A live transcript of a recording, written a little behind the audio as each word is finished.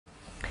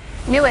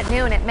New at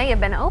noon, it may have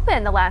been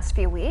open the last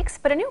few weeks,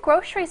 but a new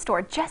grocery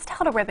store just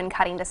held a ribbon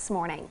cutting this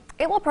morning.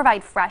 It will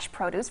provide fresh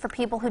produce for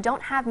people who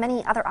don't have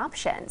many other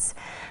options.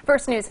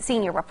 First News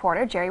senior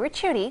reporter Jerry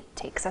Ricciuti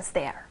takes us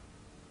there.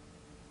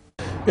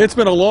 It's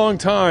been a long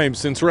time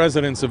since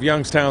residents of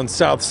Youngstown's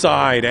South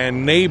Side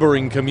and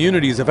neighboring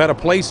communities have had a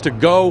place to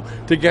go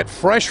to get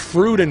fresh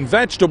fruit and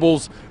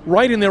vegetables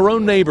right in their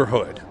own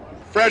neighborhood.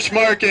 Fresh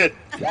Market.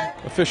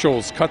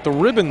 Officials cut the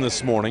ribbon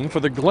this morning for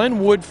the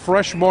Glenwood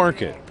Fresh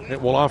Market. It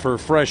will offer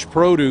fresh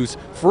produce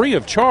free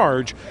of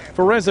charge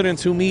for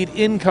residents who meet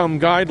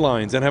income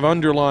guidelines and have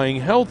underlying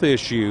health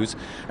issues,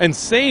 and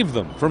save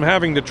them from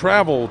having to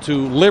travel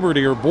to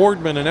Liberty or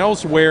Boardman and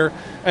elsewhere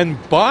and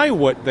buy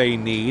what they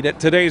need at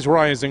today's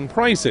rising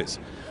prices.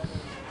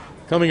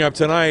 Coming up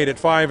tonight at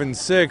 5 and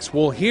 6,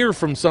 we'll hear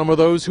from some of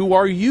those who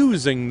are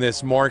using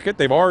this market.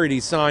 They've already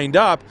signed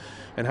up,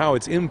 and how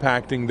it's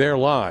impacting their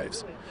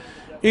lives.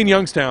 In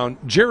Youngstown,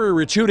 Jerry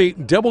Ricciuti,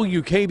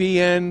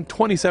 WKBN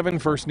 27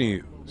 First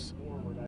News.